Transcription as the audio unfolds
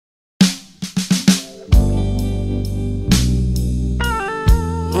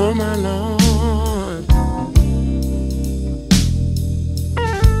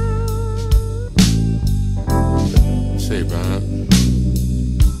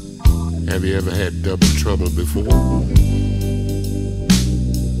Have you ever had double trouble before?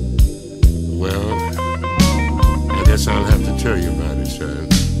 Well, I guess I'll have to tell you about it, son.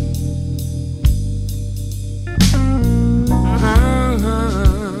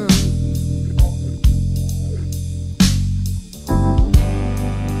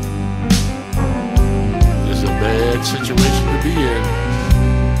 It's a bad situation to be in.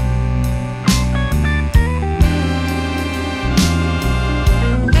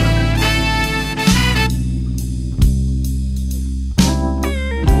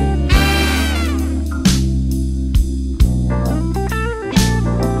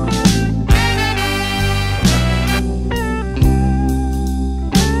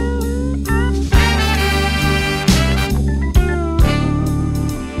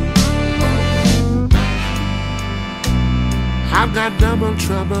 I've got double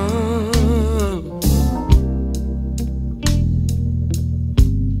trouble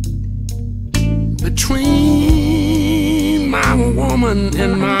between my woman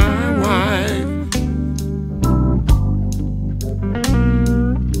and my wife.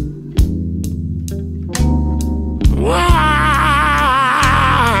 Well,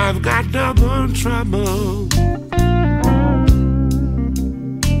 I've got double trouble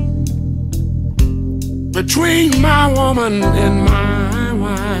between my woman and my wife.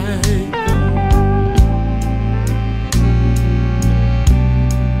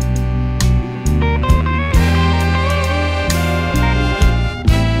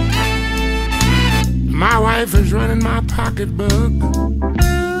 My wife is running my pocketbook,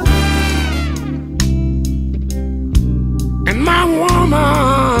 and my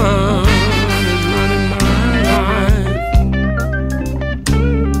woman is running my life.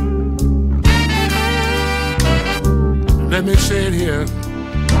 Let me say it here.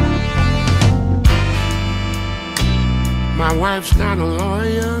 My wife's not a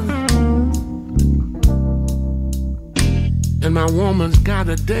lawyer, and my woman's got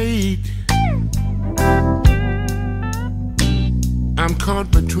a date. I'm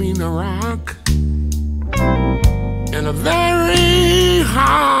caught between a rock and a very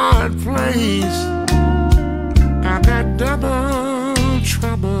hard place. I got double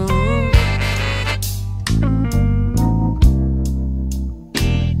trouble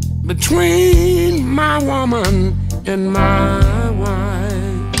between my woman and my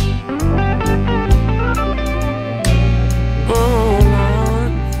wife. Oh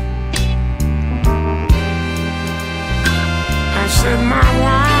Lord, I said my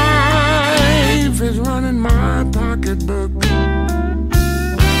wife is running my pocketbook,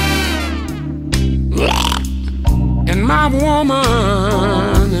 and my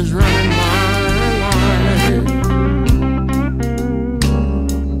woman is running my life.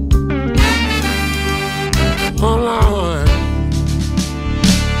 Oh Lord,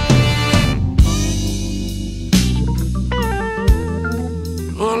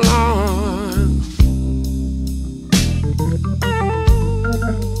 oh Lord,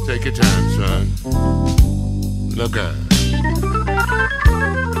 take your time, son. Look out.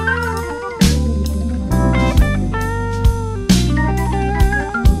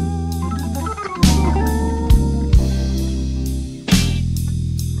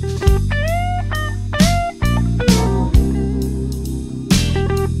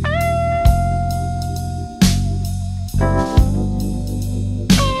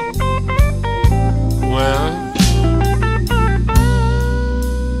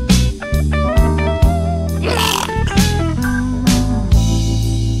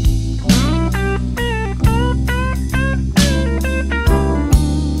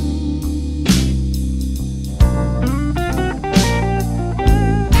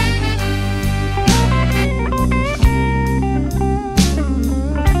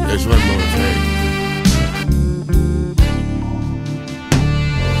 There's one more thing.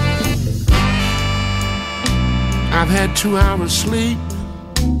 I've had 2 hours sleep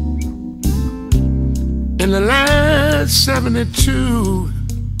in the last 72.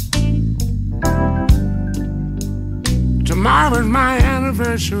 Tomorrow's my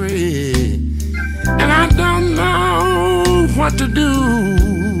anniversary, and I don't know what to do.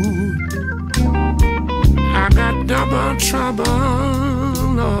 I got double trouble,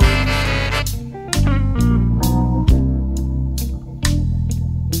 Lord.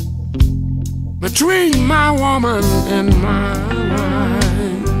 Between my woman and my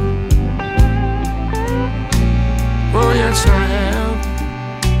wife. Oh yes, I have.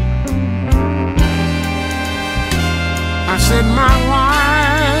 I said my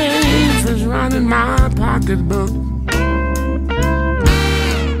wife is running my pocketbook,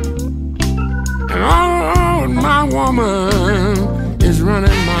 and oh, my woman is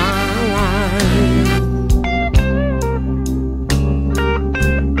running my life.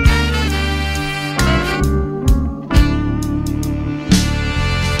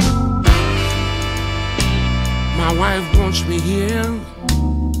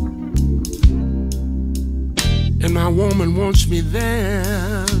 home and wants me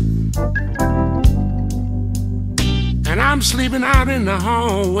there. And I'm sleeping out in the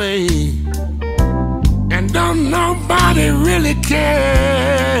hallway, and don't nobody really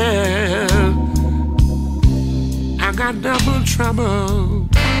care. I got double trouble.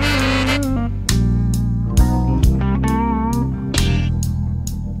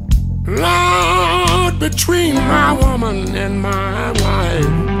 Lord, between my woman and my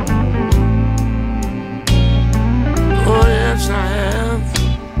wife. Oh yes, I have.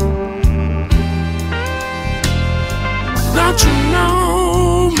 Don't you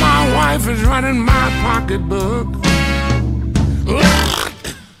know my wife is running my pocketbook,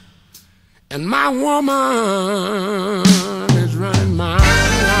 and my woman is running my